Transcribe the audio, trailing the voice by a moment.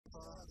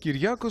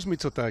Kyriakos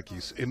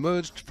Mitsotakis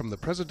emerged from the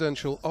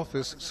presidential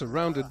office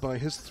surrounded by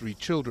his 3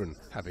 children,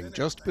 having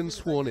just been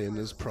sworn in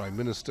as Prime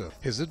Minister.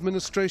 His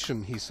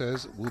administration, he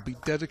says, will be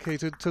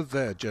dedicated to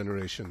their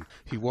generation.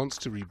 He wants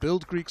to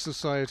rebuild Greek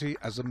society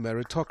as a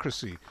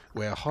meritocracy,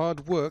 where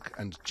hard work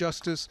and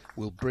justice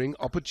will bring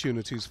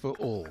opportunities for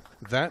all.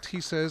 That, he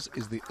says,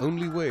 is the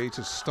only way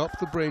to stop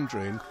the brain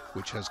drain,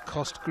 which has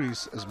cost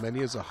Greece as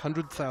many as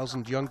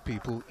 100,000 young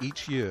people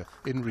each year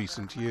in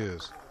recent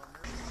years.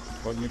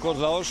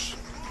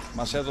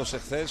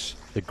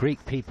 The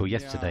Greek people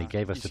yesterday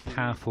gave us a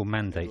powerful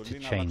mandate to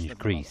change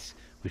Greece.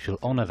 We shall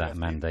honour that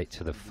mandate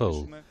to the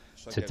full.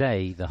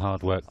 Today the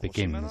hard work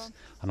begins,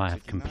 and I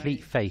have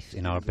complete faith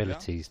in our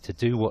abilities to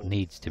do what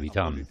needs to be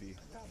done.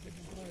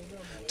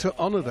 To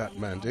honour that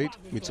mandate,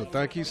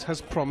 Mitsotakis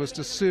has promised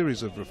a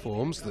series of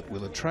reforms that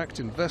will attract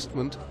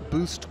investment,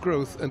 boost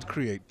growth and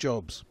create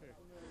jobs.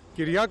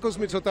 Kyriakos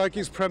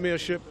Mitsotakis'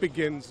 premiership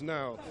begins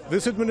now.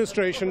 This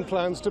administration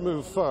plans to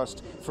move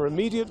fast for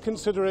immediate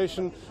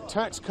consideration,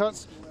 tax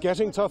cuts,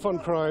 getting tough on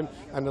crime,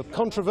 and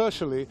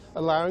controversially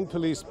allowing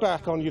police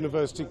back on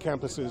university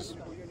campuses.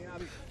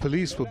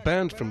 Police were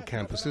banned from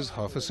campuses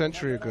half a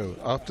century ago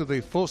after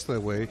they forced their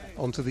way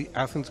onto the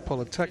Athens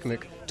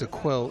Polytechnic to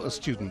quell a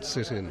student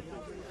sit-in.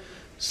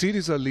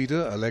 Syriza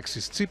leader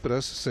Alexis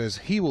Tsipras says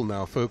he will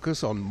now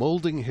focus on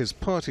moulding his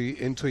party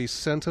into a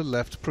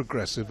centre-left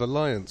progressive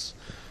alliance.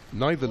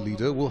 Neither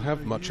leader will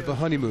have much of a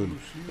honeymoon.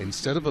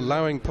 Instead of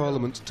allowing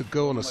Parliament to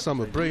go on a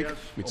summer break,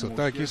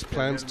 Mitsotakis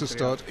plans to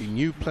start a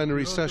new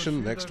plenary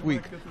session next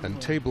week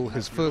and table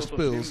his first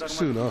bills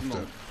soon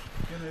after.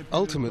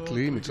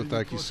 Ultimately,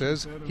 Mitsotakis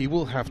says, he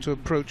will have to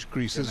approach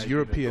Greece's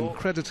European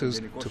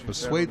creditors to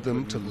persuade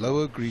them to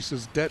lower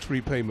Greece's debt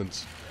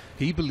repayments.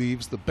 He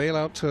believes the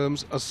bailout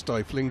terms are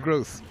stifling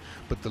growth,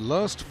 but the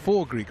last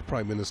 4 Greek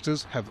prime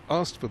ministers have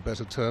asked for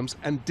better terms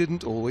and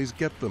didn't always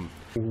get them.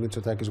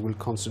 Mitsotakis will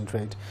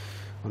concentrate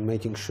on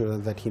making sure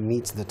that he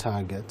meets the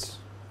targets,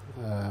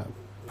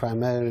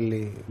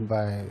 primarily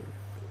by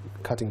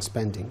cutting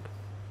spending.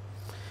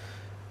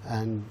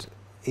 And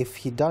if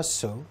he does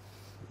so,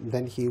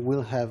 then he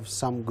will have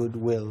some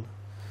goodwill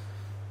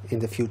in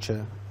the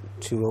future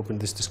to open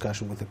this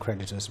discussion with the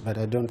creditors. But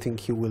I don't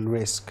think he will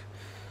risk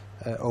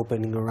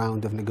opening a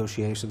round of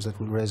negotiations that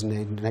will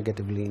resonate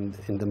negatively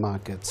in the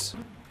markets.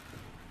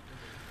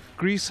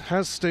 Greece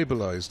has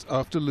stabilized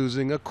after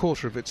losing a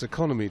quarter of its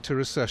economy to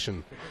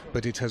recession,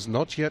 but it has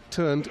not yet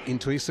turned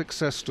into a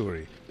success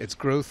story. Its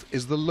growth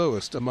is the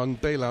lowest among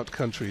bailout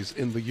countries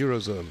in the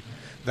Eurozone.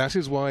 That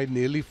is why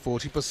nearly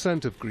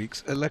 40% of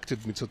Greeks elected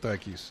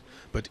Mitsotakis.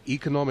 But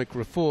economic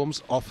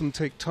reforms often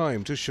take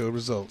time to show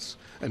results,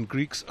 and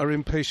Greeks are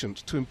impatient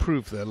to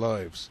improve their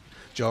lives.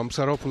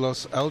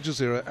 Psaropoulos,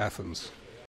 Jazeera, Athens.